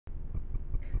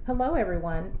Hello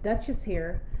everyone, Duchess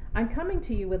here. I'm coming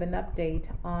to you with an update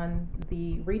on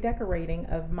the redecorating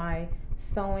of my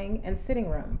sewing and sitting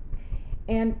room.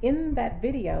 And in that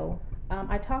video,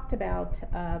 I talked about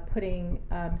putting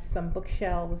some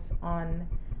bookshelves on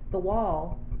the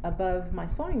wall above my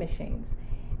sewing machines.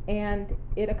 And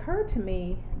it occurred to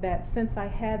me that since I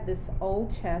had this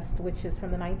old chest, which is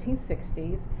from the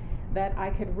 1960s, that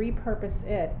I could repurpose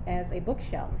it as a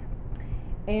bookshelf.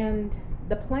 And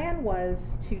the plan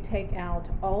was to take out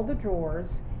all the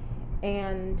drawers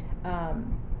and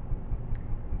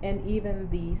even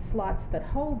the slots that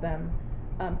hold them,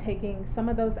 taking some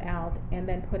of those out and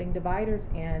then putting dividers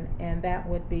in, and that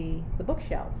would be the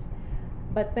bookshelves.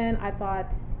 But then I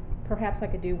thought perhaps I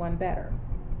could do one better.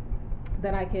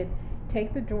 That I could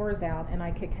take the drawers out and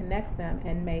I could connect them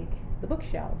and make the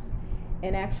bookshelves.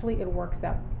 And actually it works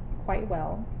out quite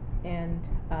well. And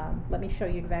let me show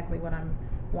you exactly what I'm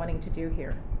wanting to do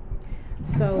here.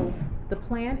 So the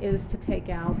plan is to take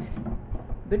out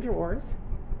the drawers,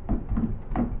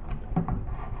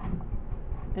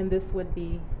 and this would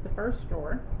be the first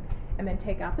drawer, and then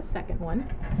take out the second one,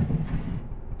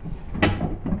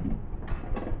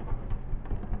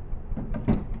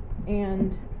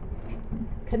 and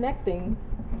connecting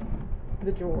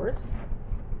the drawers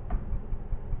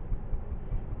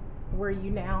where you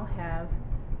now have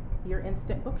your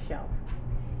instant bookshelf.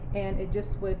 And it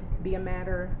just would be a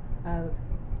matter of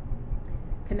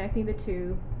connecting the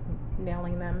two,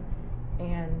 nailing them,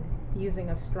 and using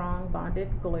a strong bonded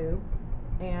glue.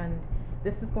 And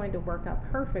this is going to work out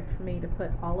perfect for me to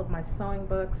put all of my sewing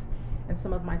books and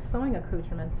some of my sewing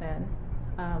accoutrements in.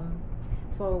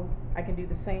 So I can do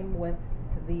the same with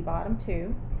the bottom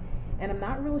two. And I'm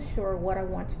not really sure what I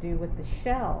want to do with the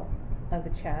shell of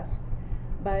the chest,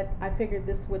 but I figured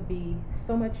this would be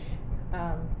so much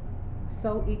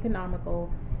so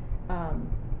economical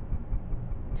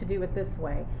to do it this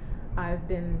way. I've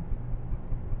been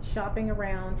shopping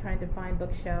around trying to find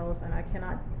bookshelves, and I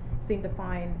cannot seem to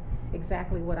find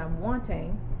exactly what I'm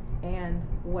wanting. And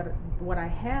what I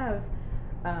have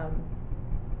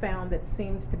found that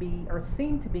seemed to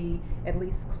be at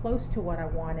least close to what I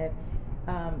wanted,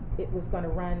 it was going to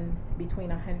run between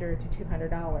 $100 to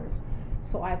 $200.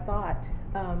 So I thought,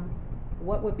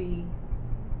 what would be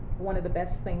one of the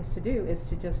best things to do is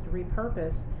to just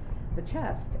repurpose the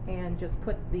chest and just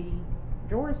put the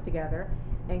drawers together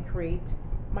and create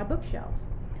my bookshelves.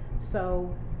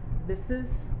 So this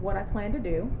is what I plan to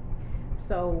do.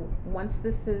 So once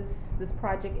this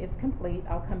project is complete,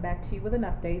 I'll come back to you with an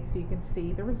update so you can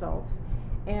see the results.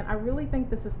 And I really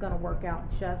think this is going to work out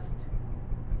just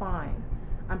fine.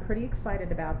 I'm pretty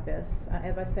excited about this.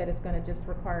 As I said, it's going to just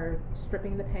require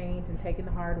stripping the paint and taking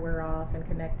the hardware off and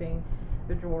connecting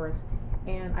the drawers.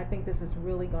 And I think this is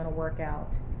really going to work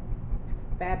out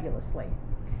fabulously.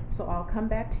 So I'll come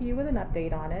back to you with an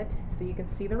update on it so you can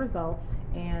see the results,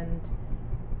 and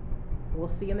we'll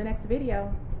see you in the next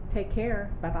video. Take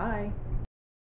care. Bye-bye.